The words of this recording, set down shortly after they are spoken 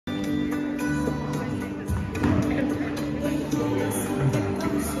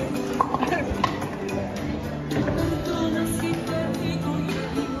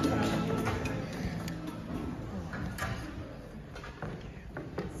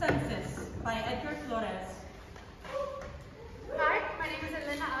by Edgar Flores. Hi, my name is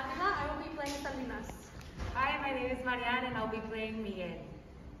Elena, Avila. I will be playing Salinas. Hi, my name is Marian and I'll be playing Miguel.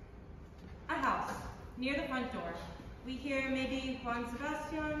 A house, near the front door. We hear maybe Juan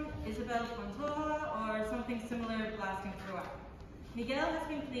Sebastian, Isabel Fontoja, or something similar blasting throughout. Miguel has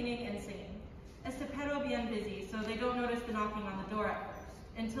been cleaning and singing. Estepero bien busy, so they don't notice the knocking on the door at first,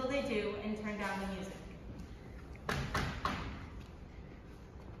 until they do and turn down the music.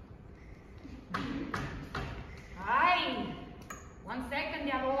 Hi! 1 second,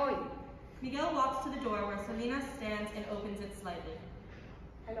 ya voy. Miguel walks to the door where Salinas stands and opens it slightly.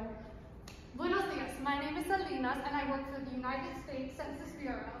 Hello. Buenos dias. My name is Salinas and I work for the United States Census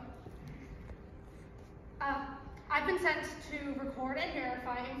Bureau. I've been sent to record and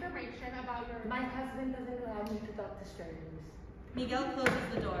verify information about your... My husband doesn't allow me to talk to strangers. Miguel closes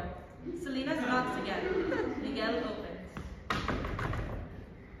the door. Salinas knocks again. Miguel opens.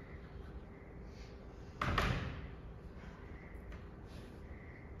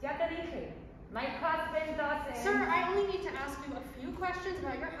 Ya te dije, my husband doesn't. Sir, I only need to ask you a few questions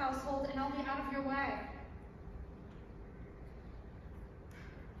about your household and I'll be out of your way.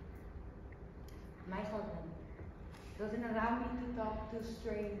 My husband doesn't allow me to talk to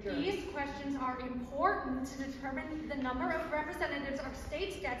strangers. These questions are important to determine the number of representatives our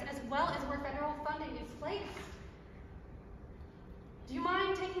state gets as well as where federal funding is placed. Do you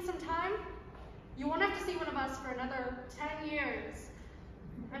mind taking some time? You won't have to see one of us for another 10 years.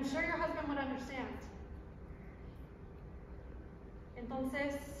 I'm sure your husband would understand.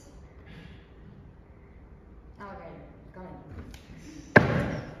 Entonces... Okay, go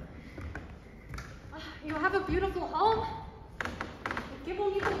ahead. You have a beautiful home. Qué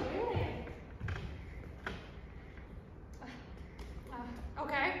bonito viene.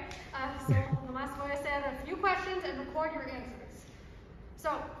 Okay, so nomás voy a hacer a few questions and record your answers.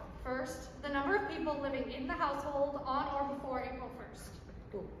 So, first, the number of people living in the household on or before April 1st.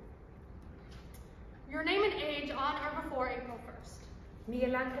 2. Your name and age on or before April 1st.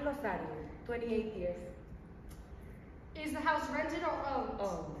 Miguel Ángel Osario, 28 years. Is the house rented or owned?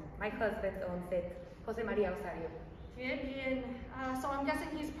 Owned. My husband owns it. Jose Maria Osario. Bien, bien. So I'm guessing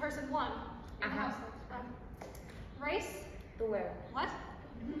he's person 1 in the household. Race? To where? What?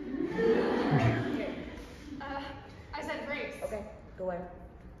 I said race. Okay, to where?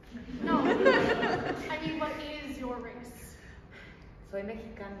 No. I mean, what is your race? Soy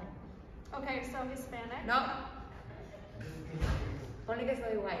mexicano. Okay, so Hispanic? No. Only que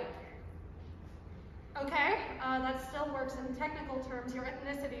soy white. Okay, that still works in technical terms. Your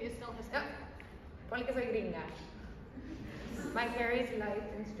ethnicity is still Hispanic. No. Only que soy gringa. My hair is light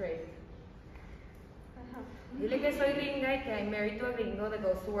and straight. Dile que soy gringa y que I'm married to a gringo that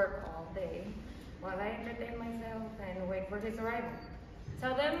goes to work all day while I entertain myself and wait for his arrival.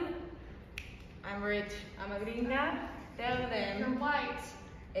 Tell them I'm rich. I'm a gringa. Tell them You're white.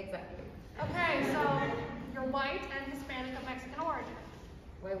 exactly. Okay, so you're white and Hispanic of Mexican origin.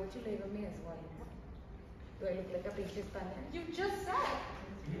 Why would you label me as white? Do I look like a pinche Spaniard? You just said.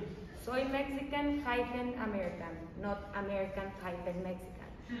 Soy Mexican hyphen American, not American hyphen Mexican.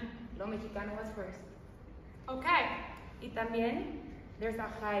 Lo mexicano was first. Okay. Y también, there's a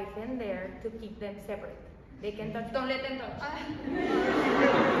hyphen there to keep them separate. They can touch, don't let them touch.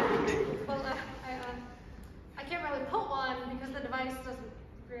 Well, I can't really put one because the device doesn't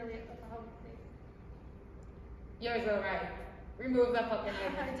really. You're so right. Remove the fucking I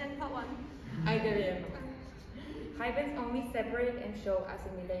hyphen. didn't put one. I didn't. Hyphens only separate and show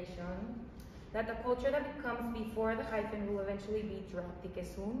assimilation. That the culture that comes before the hyphen will eventually be dropped because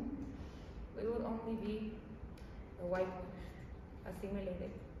soon we will only be the white one,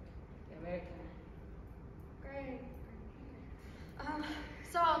 assimilated, the American. Great.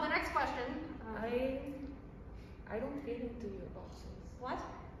 So the next question. I don't fit into your boxes. What?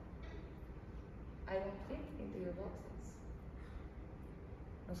 I don't fit into your boxes.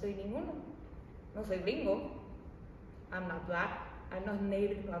 No soy ninguno. No soy gringo. I'm not black. I'm not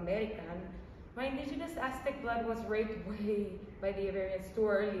Native American. My indigenous Aztec blood was raped way by the Iberians too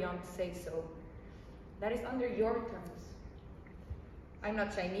early on to say so. That is under your terms. I'm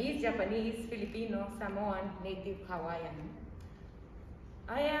not Chinese, Japanese, Filipino, Samoan, Native Hawaiian.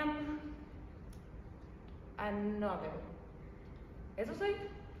 I am another. Eso soy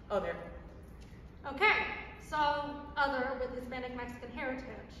other. Okay. So other with Hispanic Mexican heritage.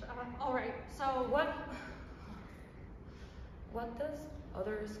 All right. So What does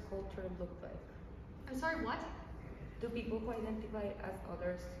others' culture look like? I'm sorry. What? Do people who identify as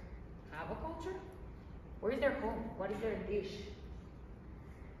others have a culture? Where is their home? What is their dish?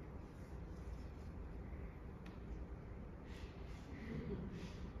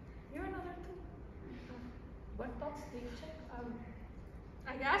 You're another. you check?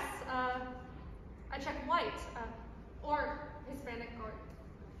 I guess, I check white, or Hispanic, or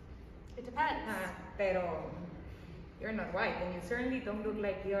it depends. Pero you're not white, and you certainly don't look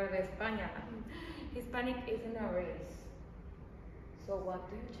like you're de España. Hispanic isn't a race. So what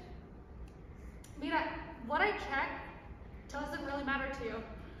do you check? Mira, what I check doesn't really matter to you.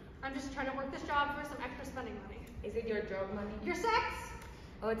 I'm just trying to work this job for some extra spending money. Is it your job money? Your sex?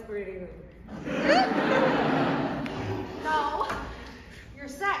 Oh, it's pretty good. No. Your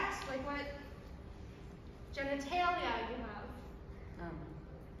sex, like what genitalia you have.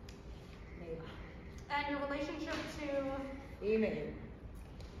 Maybe. And your relationship to... Email.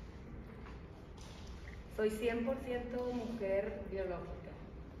 Soy 100% mujer biológica.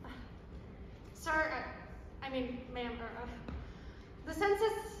 Sir, ma'am, the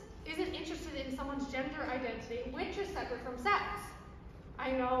census isn't interested in someone's gender identity, which is separate from sex.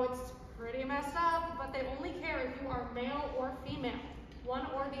 I know it's pretty messed up, but they only care if you are male or female, one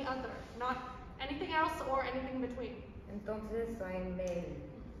or the other, not anything else or anything in between. Entonces, I'm male.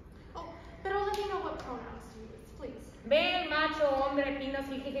 Oh, pero let me know what pronouns to use, please. Male, macho, hombre, pinos,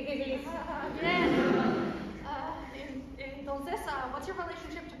 jijijijijis. Bien. Entonces, what's your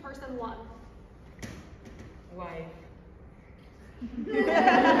relationship to person one? Wife.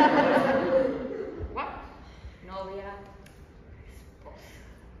 What? Novia. Esposa.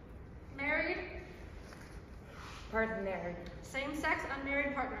 Married? Partner. Same-sex,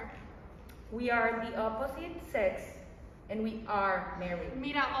 unmarried partner. We are the opposite sex, and we are married.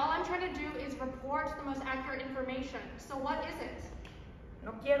 Mira, all I'm trying to do is report the most accurate information. So what is it?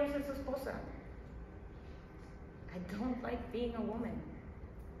 No quiero ser su esposa. I don't like being a woman.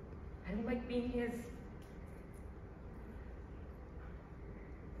 I don't like being his.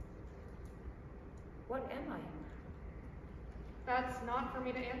 What am I? That's not for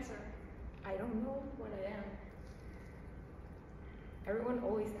me to answer. I don't know what I am. Everyone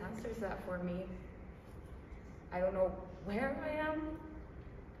always answers that for me. I don't know where I am.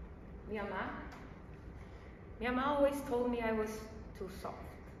 Mi mamá always told me I was too soft.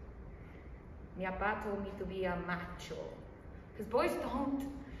 Mi papá told me to be a macho. Because boys don't.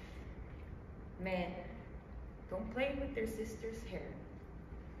 Men don't play with their sister's hair.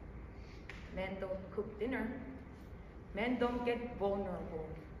 Men don't cook dinner. Men don't get vulnerable.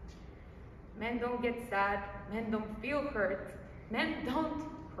 Men don't get sad. Men don't feel hurt. Men don't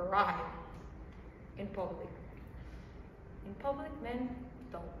cry in public. In public, men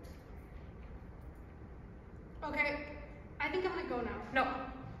don't. Okay, I think I'm gonna go now. No.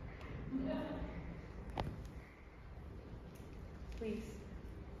 Please.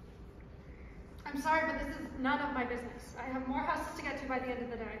 I'm sorry, but this is none of my business. I have more houses to get to by the end of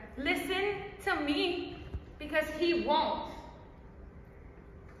the day. Listen to me, because he won't.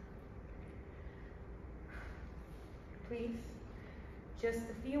 Please, just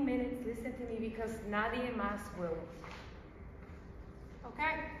a few minutes, listen to me, because nadie más will.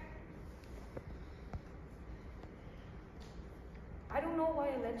 Okay? I don't know why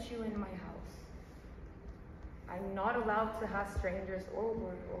I let you in my house. I'm not allowed to have strangers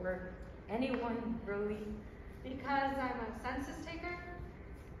over, or anyone really. Because I'm a census taker?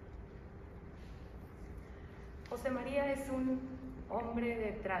 José María es un hombre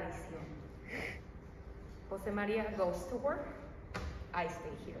de tradición. José María goes to work, I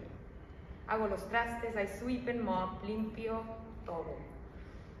stay here. Hago los trastes, I sweep and mop, limpio, todo.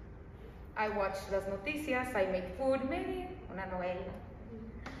 I watch las noticias, I make food, maybe una novela.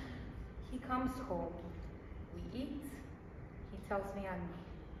 He comes home, we eat, he tells me I'm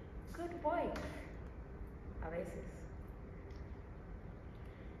a good wife, a veces.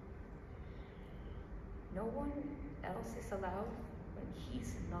 No one else is allowed when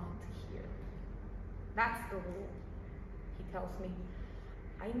he's not here. That's the rule. He tells me,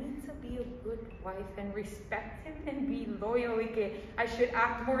 I need to be a good wife and respect him and be loyal. Que I should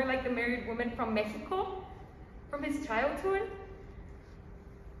act more like the married woman from Mexico, from his childhood.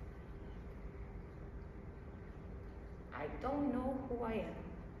 I don't know who I am.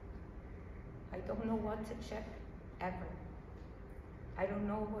 I don't know what to check, ever. I don't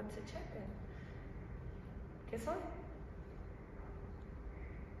know what to check in. ¿Qué soy?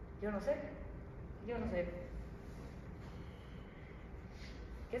 Yo no sé. Yo no sé.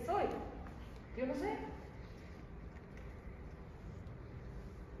 ¿Qué soy? Yo no sé.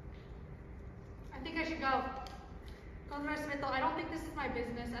 I think I should go. Con respeto, I don't think this is my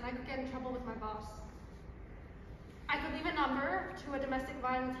business and I could get in trouble with my boss. I could leave a number to a domestic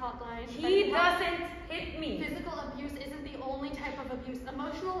violence hotline. He doesn't hit me. Physical abuse isn't the only type of abuse.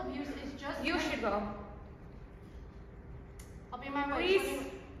 Emotional abuse is just... You should go. I'll be on my way. Please.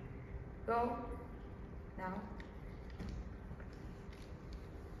 Go. Now.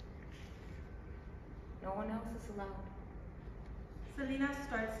 No one else is allowed. Salinas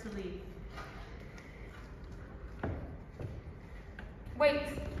starts to leave. Wait.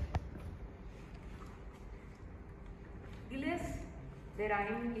 Diles that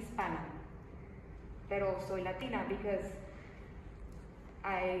I'm Hispana, pero soy Latina because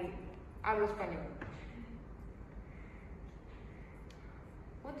I hablo español.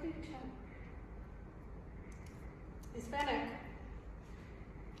 What do you chat? Hispanic.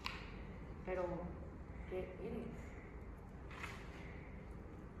 Pero, ¿qué eres?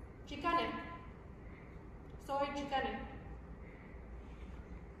 Chicane. Soy chicane.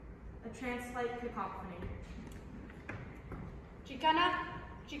 A trance-like cacophony. Chicana,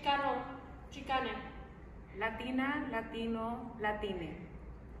 chicano, chicane. Latina, Latino, Latine.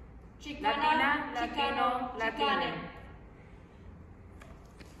 Chicana, Latina, chicano, Latino, chicane. Latine.